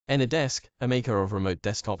AnyDesk, a maker of remote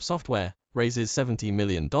desktop software, raises $70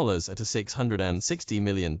 million at a $660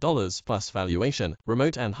 million plus valuation.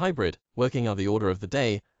 Remote and hybrid working are the order of the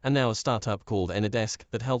day, and now a startup called AnyDesk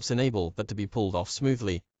that helps enable that to be pulled off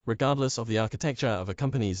smoothly, regardless of the architecture of a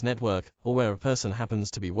company's network or where a person happens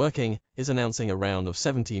to be working, is announcing a round of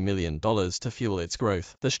 $70 million to fuel its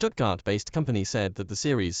growth. The Stuttgart-based company said that the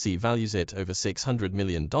Series C values it over $600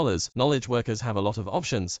 million. Knowledge workers have a lot of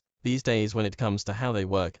options these days when it comes to how they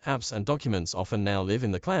work. Apps and documents often now live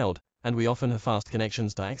in the cloud, and we often have fast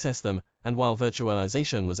connections to access them, and while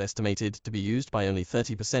virtualization was estimated to be used by only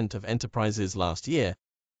 30% of enterprises last year,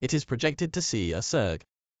 it is projected to see a surge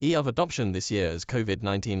of adoption this year as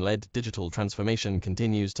COVID-19-led digital transformation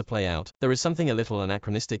continues to play out. There is something a little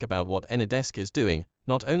anachronistic about what AnyDesk is doing.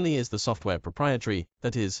 Not only is the software proprietary,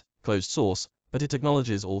 that is, closed source, but it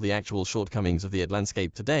acknowledges all the actual shortcomings of the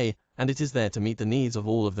landscape today, and it is there to meet the needs of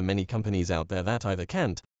all of the many companies out there that either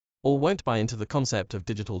can't or won't buy into the concept of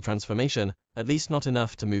digital transformation, at least not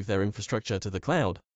enough to move their infrastructure to the cloud.